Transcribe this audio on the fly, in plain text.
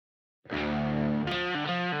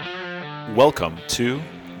Welcome to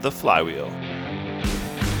The Flywheel.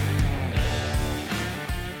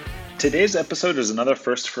 Today's episode is another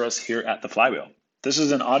first for us here at The Flywheel. This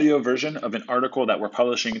is an audio version of an article that we're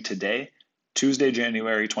publishing today, Tuesday,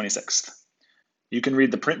 January 26th. You can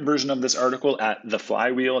read the print version of this article at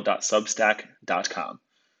theflywheel.substack.com.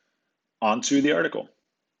 On to the article.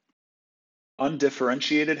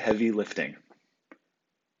 Undifferentiated heavy lifting.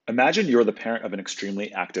 Imagine you're the parent of an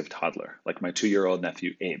extremely active toddler, like my 2-year-old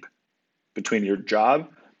nephew, Abe. Between your job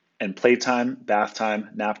and playtime, bath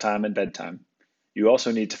time, nap time, and bedtime, you also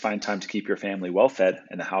need to find time to keep your family well fed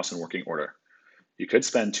and the house in working order. You could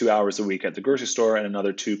spend 2 hours a week at the grocery store and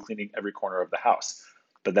another 2 cleaning every corner of the house,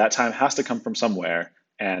 but that time has to come from somewhere,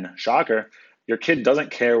 and shocker, your kid doesn't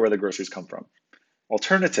care where the groceries come from.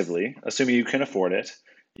 Alternatively, assuming you can afford it,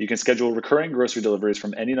 you can schedule recurring grocery deliveries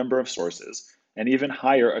from any number of sources and even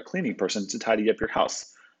hire a cleaning person to tidy up your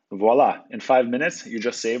house. Voila, in 5 minutes, you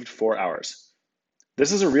just saved 4 hours.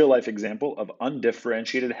 This is a real-life example of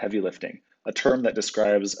undifferentiated heavy lifting, a term that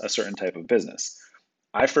describes a certain type of business.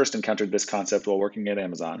 I first encountered this concept while working at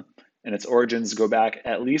Amazon, and its origins go back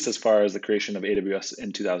at least as far as the creation of AWS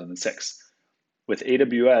in 2006. With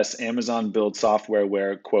AWS, Amazon builds software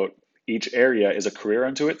where, quote, each area is a career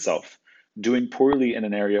unto itself. Doing poorly in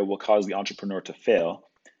an area will cause the entrepreneur to fail,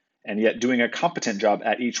 and yet doing a competent job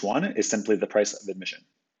at each one is simply the price of admission.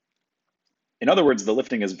 In other words, the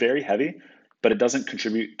lifting is very heavy, but it doesn't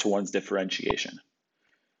contribute to one's differentiation.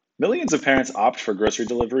 Millions of parents opt for grocery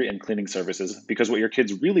delivery and cleaning services because what your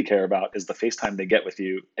kids really care about is the FaceTime they get with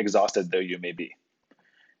you, exhausted though you may be.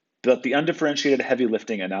 But the undifferentiated heavy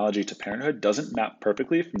lifting analogy to parenthood doesn't map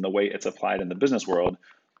perfectly from the way it's applied in the business world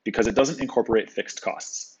because it doesn't incorporate fixed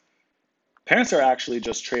costs. Parents are actually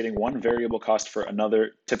just trading one variable cost for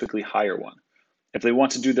another, typically higher one. If they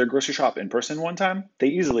want to do their grocery shop in person one time, they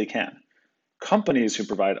easily can. Companies who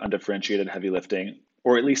provide undifferentiated heavy lifting,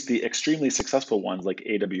 or at least the extremely successful ones like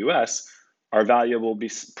AWS, are valuable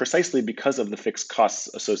precisely because of the fixed costs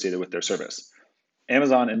associated with their service.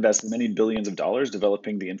 Amazon invests many billions of dollars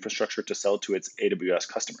developing the infrastructure to sell to its AWS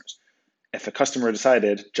customers. If a customer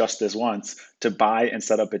decided, just this once, to buy and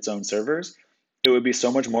set up its own servers, it would be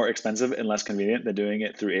so much more expensive and less convenient than doing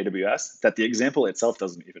it through AWS that the example itself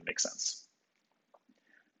doesn't even make sense.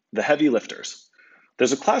 The heavy lifters.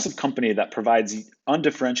 There's a class of company that provides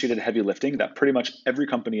undifferentiated heavy lifting that pretty much every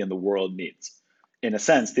company in the world needs. In a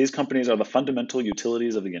sense, these companies are the fundamental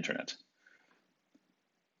utilities of the internet.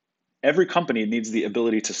 Every company needs the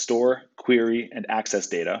ability to store, query, and access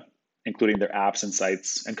data, including their apps and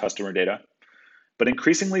sites and customer data. But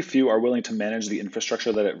increasingly few are willing to manage the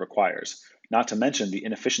infrastructure that it requires, not to mention the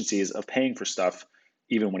inefficiencies of paying for stuff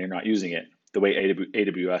even when you're not using it, the way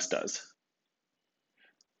AWS does.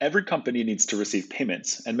 Every company needs to receive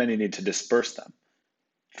payments, and many need to disperse them.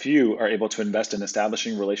 Few are able to invest in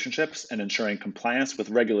establishing relationships and ensuring compliance with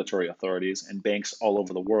regulatory authorities and banks all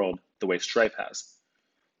over the world the way Stripe has.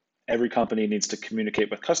 Every company needs to communicate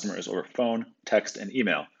with customers over phone, text, and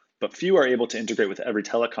email, but few are able to integrate with every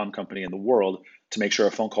telecom company in the world to make sure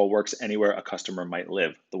a phone call works anywhere a customer might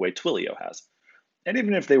live, the way Twilio has. And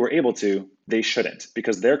even if they were able to, they shouldn't,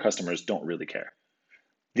 because their customers don't really care.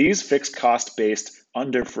 These fixed cost-based,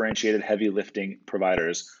 undifferentiated heavy lifting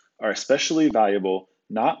providers are especially valuable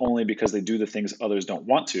not only because they do the things others don't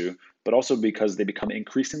want to, but also because they become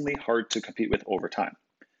increasingly hard to compete with over time.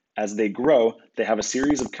 As they grow, they have a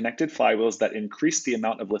series of connected flywheels that increase the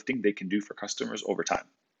amount of lifting they can do for customers over time.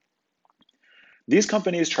 These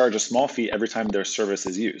companies charge a small fee every time their service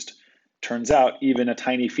is used. Turns out, even a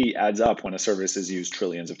tiny fee adds up when a service is used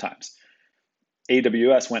trillions of times.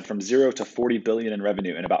 AWS went from 0 to 40 billion in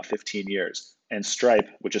revenue in about 15 years, and Stripe,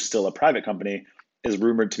 which is still a private company, is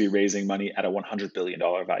rumored to be raising money at a $100 billion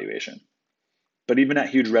valuation. But even at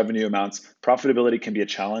huge revenue amounts, profitability can be a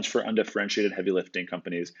challenge for undifferentiated heavy lifting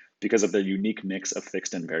companies because of their unique mix of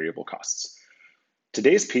fixed and variable costs.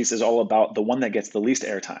 Today's piece is all about the one that gets the least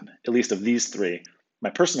airtime, at least of these three, my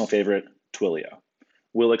personal favorite, Twilio.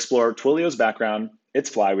 We'll explore Twilio's background, its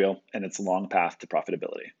flywheel, and its long path to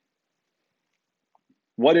profitability.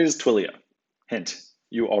 What is Twilio? Hint,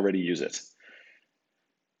 you already use it.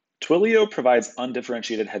 Twilio provides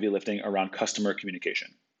undifferentiated heavy lifting around customer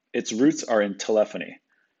communication. Its roots are in telephony.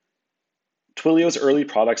 Twilio's early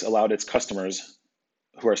products allowed its customers,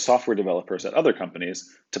 who are software developers at other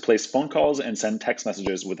companies, to place phone calls and send text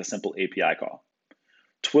messages with a simple API call.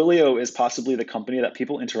 Twilio is possibly the company that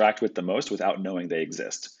people interact with the most without knowing they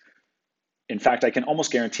exist. In fact, I can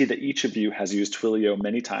almost guarantee that each of you has used Twilio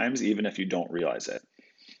many times, even if you don't realize it.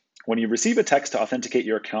 When you receive a text to authenticate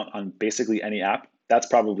your account on basically any app, that's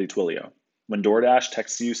probably Twilio. When DoorDash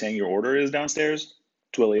texts you saying your order is downstairs,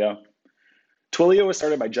 Twilio. Twilio was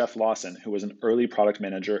started by Jeff Lawson, who was an early product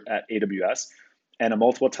manager at AWS and a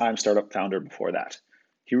multiple-time startup founder before that.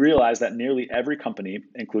 He realized that nearly every company,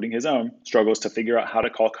 including his own, struggles to figure out how to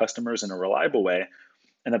call customers in a reliable way,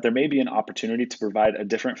 and that there may be an opportunity to provide a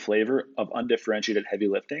different flavor of undifferentiated heavy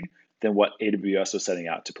lifting than what AWS was setting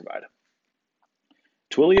out to provide.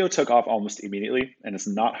 Twilio took off almost immediately, and it's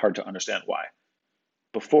not hard to understand why.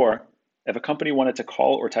 Before, if a company wanted to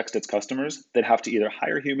call or text its customers, they'd have to either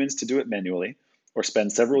hire humans to do it manually or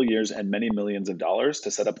spend several years and many millions of dollars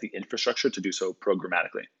to set up the infrastructure to do so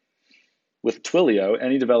programmatically. With Twilio,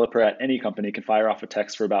 any developer at any company can fire off a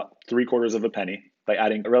text for about 3/4 of a penny by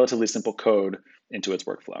adding a relatively simple code into its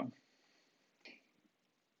workflow.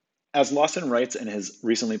 As Lawson writes in his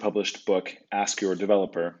recently published book, Ask Your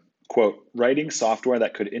Developer, quote, writing software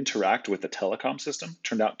that could interact with the telecom system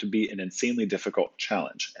turned out to be an insanely difficult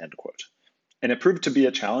challenge, end quote. And it proved to be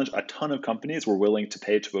a challenge a ton of companies were willing to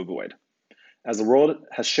pay to avoid. As the world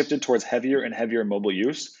has shifted towards heavier and heavier mobile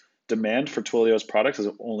use, demand for Twilio's products has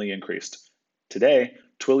only increased. Today,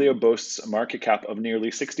 Twilio boasts a market cap of nearly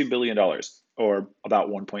 $60 billion, or about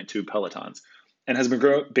 1.2 Pelotons, and has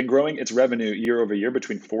been growing its revenue year over year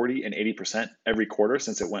between 40 and 80% every quarter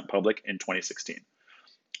since it went public in 2016.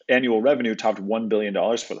 Annual revenue topped $1 billion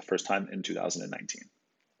for the first time in 2019.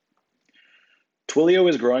 Twilio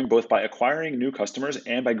is growing both by acquiring new customers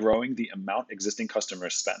and by growing the amount existing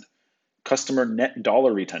customers spend. Customer net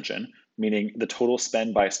dollar retention, meaning the total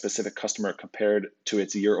spend by a specific customer compared to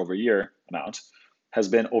its year-over-year amount, has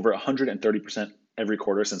been over 130% every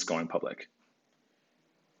quarter since going public.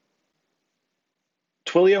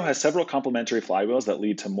 Twilio has several complementary flywheels that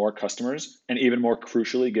lead to more customers, and even more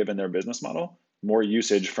crucially, given their business model, more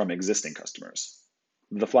usage from existing customers.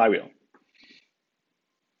 The flywheel.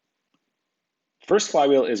 First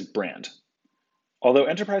flywheel is brand. Although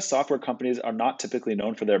enterprise software companies are not typically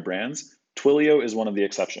known for their brands, Twilio is one of the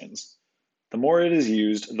exceptions. The more it is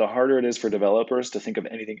used, the harder it is for developers to think of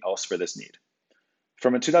anything else for this need.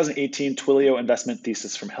 From a 2018 Twilio investment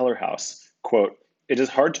thesis from Heller House, quote, it is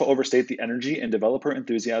hard to overstate the energy and developer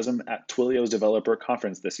enthusiasm at Twilio's developer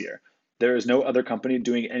conference this year. There is no other company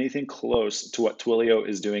doing anything close to what Twilio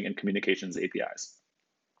is doing in communications APIs.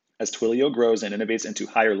 As Twilio grows and innovates into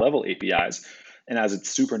higher level APIs, and as its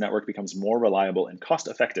super network becomes more reliable and cost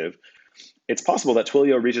effective, it's possible that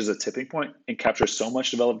Twilio reaches a tipping point and captures so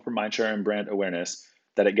much developer mindshare and brand awareness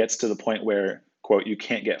that it gets to the point where, quote, you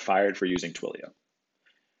can't get fired for using Twilio.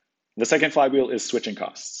 The second flywheel is switching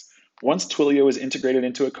costs. Once Twilio is integrated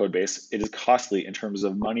into a codebase, it is costly in terms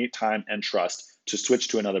of money, time, and trust to switch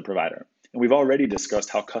to another provider. And we've already discussed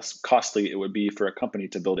how costly it would be for a company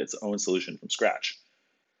to build its own solution from scratch.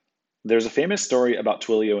 There's a famous story about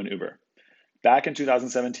Twilio and Uber. Back in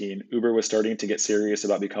 2017, Uber was starting to get serious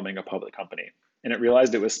about becoming a public company, and it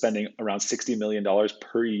realized it was spending around $60 million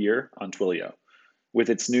per year on Twilio. With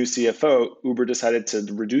its new CFO, Uber decided to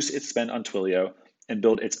reduce its spend on Twilio and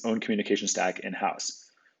build its own communication stack in-house.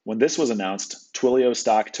 When this was announced, Twilio's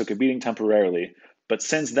stock took a beating temporarily, but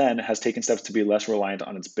since then has taken steps to be less reliant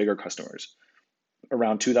on its bigger customers.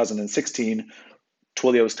 Around 2016,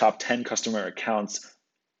 Twilio's top 10 customer accounts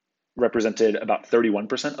represented about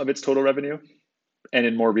 31% of its total revenue, and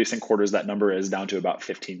in more recent quarters, that number is down to about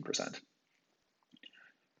 15%.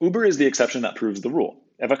 Uber is the exception that proves the rule.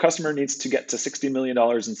 If a customer needs to get to $60 million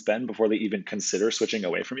in spend before they even consider switching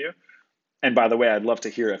away from you, and by the way, I'd love to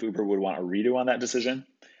hear if Uber would want a redo on that decision,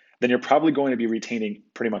 then you're probably going to be retaining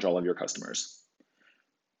pretty much all of your customers.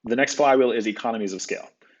 The next flywheel is economies of scale.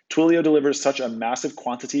 Twilio delivers such a massive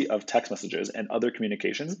quantity of text messages and other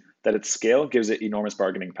communications that its scale gives it enormous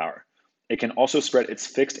bargaining power. It can also spread its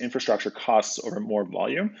fixed infrastructure costs over more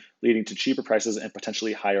volume, leading to cheaper prices and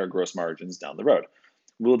potentially higher gross margins down the road.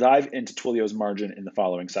 We'll dive into Twilio's margin in the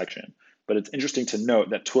following section, but it's interesting to note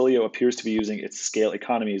that Twilio appears to be using its scale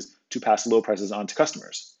economies to pass low prices on to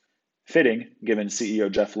customers. Fitting, given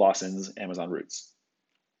CEO Jeff Lawson's Amazon roots.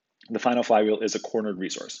 The final flywheel is a cornered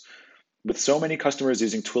resource. With so many customers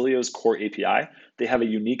using Twilio's core API, they have a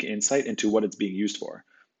unique insight into what it's being used for,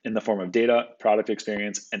 in the form of data, product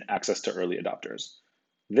experience, and access to early adopters.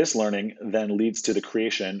 This learning then leads to the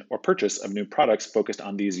creation or purchase of new products focused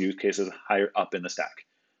on these use cases higher up in the stack.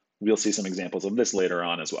 We'll see some examples of this later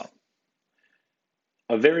on as well.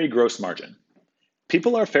 A very gross margin.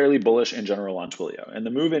 People are fairly bullish in general on Twilio, and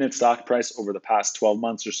the move in its stock price over the past 12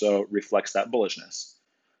 months or so reflects that bullishness.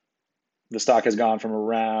 The stock has gone from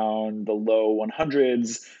around the low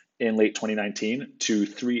 100s in late 2019 to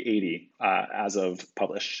 380 as of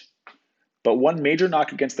publish. But one major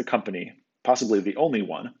knock against the company, possibly the only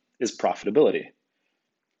one, is profitability.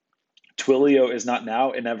 Twilio is not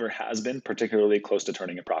now and never has been particularly close to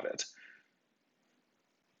turning a profit.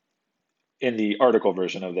 In the article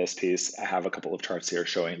version of this piece, I have a couple of charts here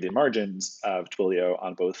showing the margins of Twilio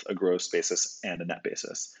on both a gross basis and a net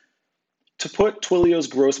basis. To put Twilio's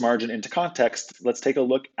gross margin into context, let's take a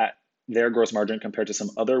look at their gross margin compared to some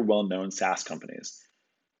other well-known SaaS companies.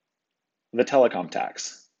 The telecom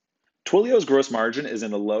tax. Twilio's gross margin is in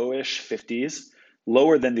the lowish 50s,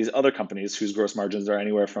 lower than these other companies whose gross margins are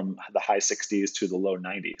anywhere from the high 60s to the low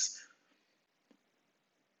 90s.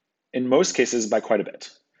 In most cases, by quite a bit.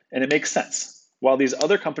 And it makes sense. While these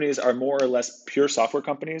other companies are more or less pure software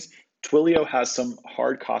companies, Twilio has some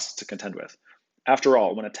hard costs to contend with. After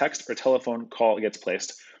all, when a text or telephone call gets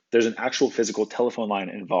placed, there's an actual physical telephone line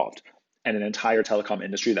involved and an entire telecom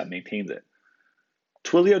industry that maintains it.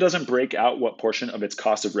 Twilio doesn't break out what portion of its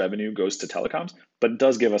cost of revenue goes to telecoms, but it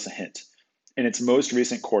does give us a hint. In its most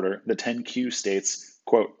recent quarter, the 10Q states,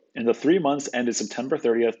 quote, in the 3 months ended September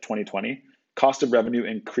 30th, 2020, cost of revenue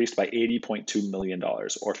increased by $80.2 million,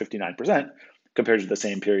 or 59%, compared to the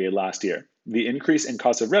same period last year. The increase in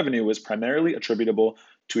cost of revenue was primarily attributable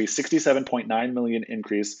to a $67.9 million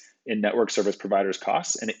increase in network service providers'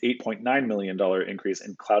 costs and an $8.9 million increase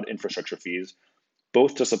in cloud infrastructure fees,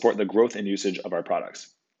 both to support the growth and usage of our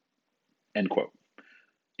products. End quote.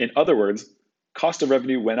 In other words, cost of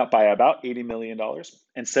revenue went up by about $80 million,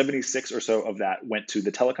 and 76 or so of that went to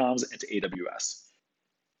the telecoms and to AWS.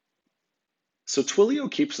 So Twilio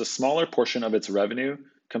keeps a smaller portion of its revenue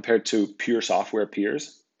compared to pure software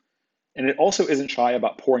peers. And it also isn't shy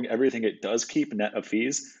about pouring everything it does keep net of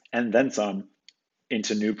fees and then some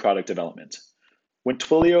into new product development. When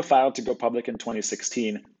Twilio filed to go public in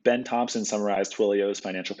 2016, Ben Thompson summarized Twilio's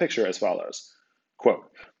financial picture as follows, quote,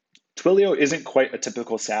 Twilio isn't quite a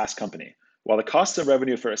typical SaaS company. While the costs of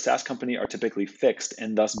revenue for a SaaS company are typically fixed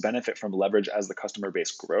and thus benefit from leverage as the customer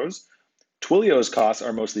base grows, Twilio's costs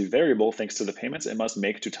are mostly variable thanks to the payments it must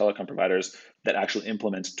make to telecom providers that actually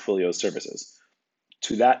implement Twilio's services.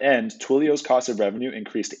 To that end, Twilio's cost of revenue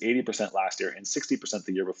increased to 80% last year and 60%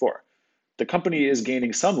 the year before. The company is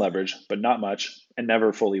gaining some leverage, but not much, and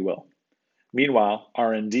never fully will. Meanwhile,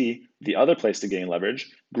 R&D, the other place to gain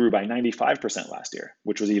leverage, grew by 95% last year,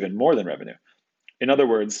 which was even more than revenue. In other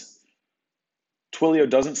words, Twilio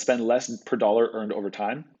doesn't spend less per dollar earned over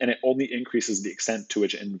time, and it only increases the extent to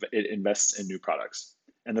which it invests in new products.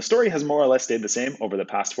 And the story has more or less stayed the same over the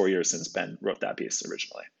past 4 years since Ben wrote that piece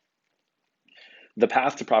originally. The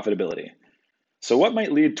path to profitability. So what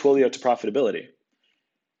might lead Twilio to profitability?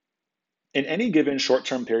 In any given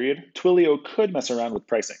short-term period, Twilio could mess around with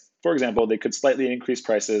pricing. For example, they could slightly increase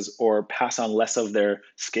prices or pass on less of their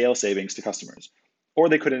scale savings to customers, or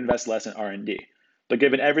they could invest less in R&D. But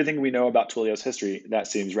given everything we know about Twilio's history, that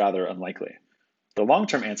seems rather unlikely. The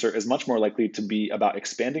long-term answer is much more likely to be about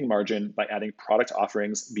expanding margin by adding product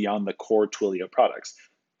offerings beyond the core Twilio products,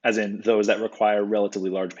 as in those that require relatively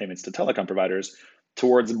large payments to telecom providers,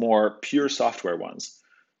 towards more pure software ones.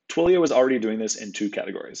 Twilio is already doing this in 2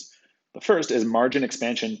 categories. The first is margin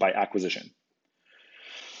expansion by acquisition.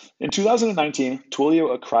 In 2019,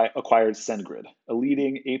 Twilio acquired SendGrid, a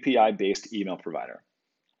leading API-based email provider.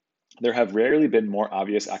 There have rarely been more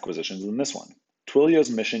obvious acquisitions than this one. Twilio's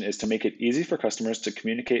mission is to make it easy for customers to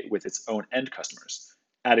communicate with its own end customers.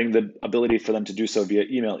 Adding the ability for them to do so via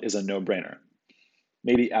email is a no-brainer.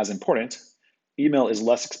 Maybe as important, email is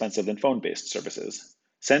less expensive than phone-based services.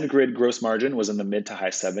 SendGrid gross margin was in the mid to high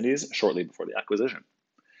 70s shortly before the acquisition.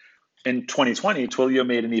 In 2020, Twilio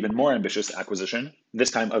made an even more ambitious acquisition, this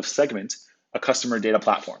time of Segment, a customer data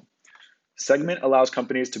platform. Segment allows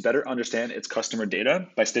companies to better understand its customer data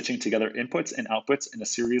by stitching together inputs and outputs in a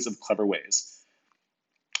series of clever ways.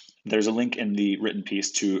 There's a link in the written piece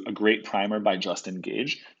to a great primer by Justin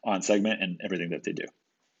Gage on Segment and everything that they do.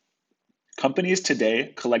 Companies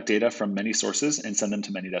today collect data from many sources and send them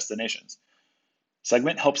to many destinations.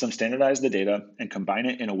 Segment helps them standardize the data and combine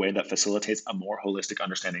it in a way that facilitates a more holistic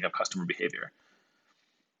understanding of customer behavior.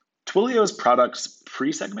 Twilio's products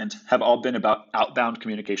pre-Segment have all been about outbound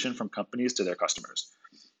communication from companies to their customers.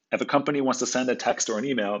 If a company wants to send a text or an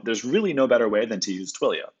email, there's really no better way than to use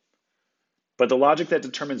Twilio. But the logic that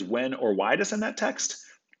determines when or why to send that text,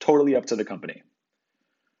 totally up to the company.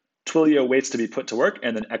 Twilio waits to be put to work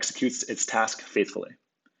and then executes its task faithfully.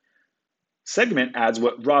 Segment adds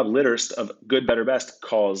what Rob Litterst of Good, Better, Best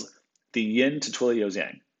calls the yin to Twilio's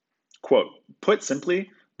yang. Quote, put simply,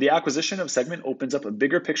 the acquisition of Segment opens up a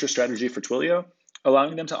bigger picture strategy for Twilio,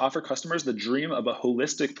 allowing them to offer customers the dream of a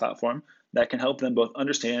holistic platform that can help them both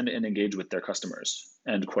understand and engage with their customers,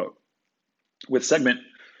 end quote. With Segment,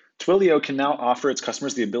 Twilio can now offer its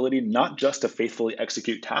customers the ability not just to faithfully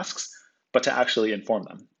execute tasks, but to actually inform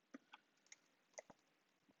them.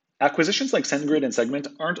 Acquisitions like SendGrid and Segment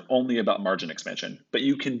aren't only about margin expansion, but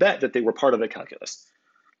you can bet that they were part of the calculus.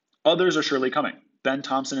 Others are surely coming. Ben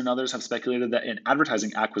Thompson and others have speculated that an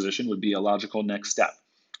advertising acquisition would be a logical next step,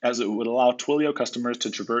 as it would allow Twilio customers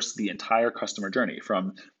to traverse the entire customer journey,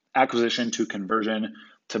 from acquisition to conversion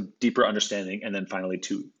to deeper understanding, and then finally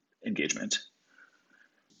to engagement.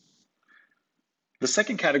 The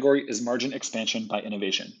second category is margin expansion by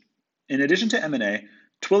innovation. In addition to M&A,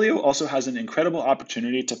 Twilio also has an incredible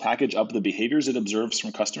opportunity to package up the behaviors it observes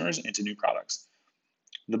from customers into new products.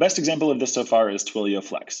 The best example of this so far is Twilio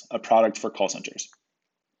Flex, a product for call centers.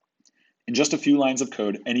 In just a few lines of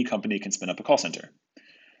code, any company can spin up a call center.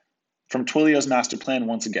 From Twilio's master plan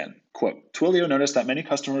once again, quote, Twilio noticed that many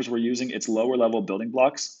customers were using its lower level building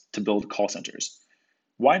blocks to build call centers.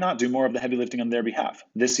 Why not do more of the heavy lifting on their behalf?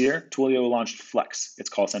 This year, Twilio launched Flex, its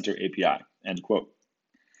call center API, end quote.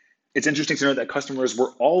 It's interesting to note that customers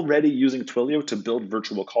were already using Twilio to build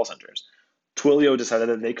virtual call centers. Twilio decided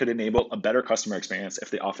that they could enable a better customer experience if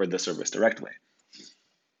they offered the service directly.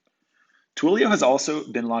 Twilio has also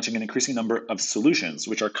been launching an increasing number of solutions,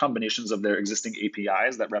 which are combinations of their existing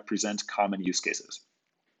APIs that represent common use cases.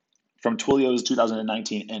 From Twilio's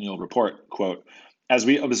 2019 annual report, quote, as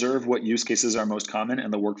we observe what use cases are most common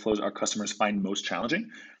and the workflows our customers find most challenging,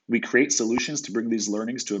 we create solutions to bring these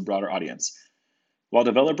learnings to a broader audience. While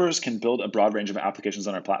developers can build a broad range of applications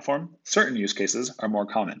on our platform, certain use cases are more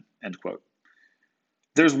common, end quote.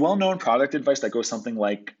 There's well-known product advice that goes something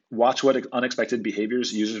like, watch what unexpected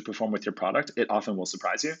behaviors users perform with your product. It often will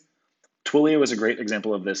surprise you. Twilio is a great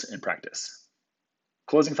example of this in practice.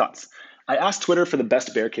 Closing thoughts. I asked Twitter for the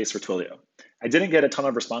best bear case for Twilio. I didn't get a ton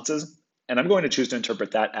of responses, and I'm going to choose to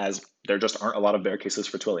interpret that as there just aren't a lot of bear cases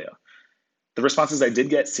for Twilio. The responses I did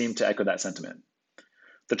get seem to echo that sentiment.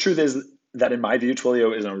 The truth is that in my view,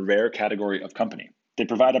 Twilio is a rare category of company. They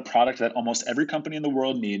provide a product that almost every company in the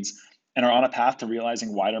world needs and are on a path to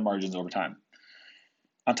realizing wider margins over time.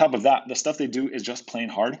 On top of that, the stuff they do is just plain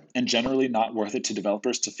hard and generally not worth it to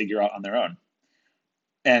developers to figure out on their own.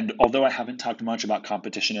 And although I haven't talked much about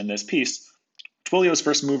competition in this piece, Twilio's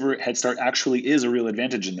first mover head start actually is a real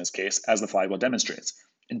advantage in this case, as the flywheel demonstrates,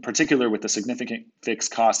 in particular with the significant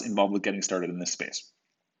fixed costs involved with getting started in this space.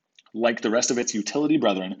 Like the rest of its utility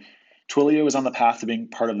brethren, Twilio is on the path to being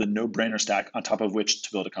part of the no-brainer stack on top of which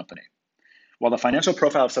to build a company. While the financial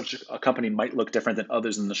profile of such a company might look different than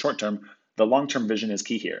others in the short term, the long-term vision is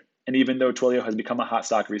key here. And even though Twilio has become a hot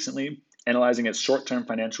stock recently, analyzing its short-term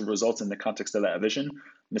financial results in the context of that vision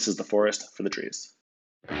misses the forest for the trees.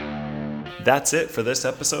 That's it for this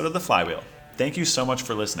episode of The Flywheel. Thank you so much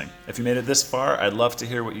for listening. If you made it this far, I'd love to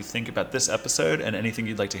hear what you think about this episode and anything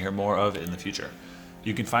you'd like to hear more of in the future.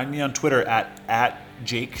 You can find me on Twitter at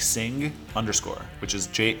JakeSing_, which is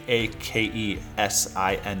JAKESING_.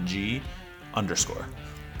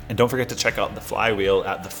 And don't forget to check out The Flywheel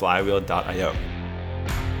at theflywheel.io.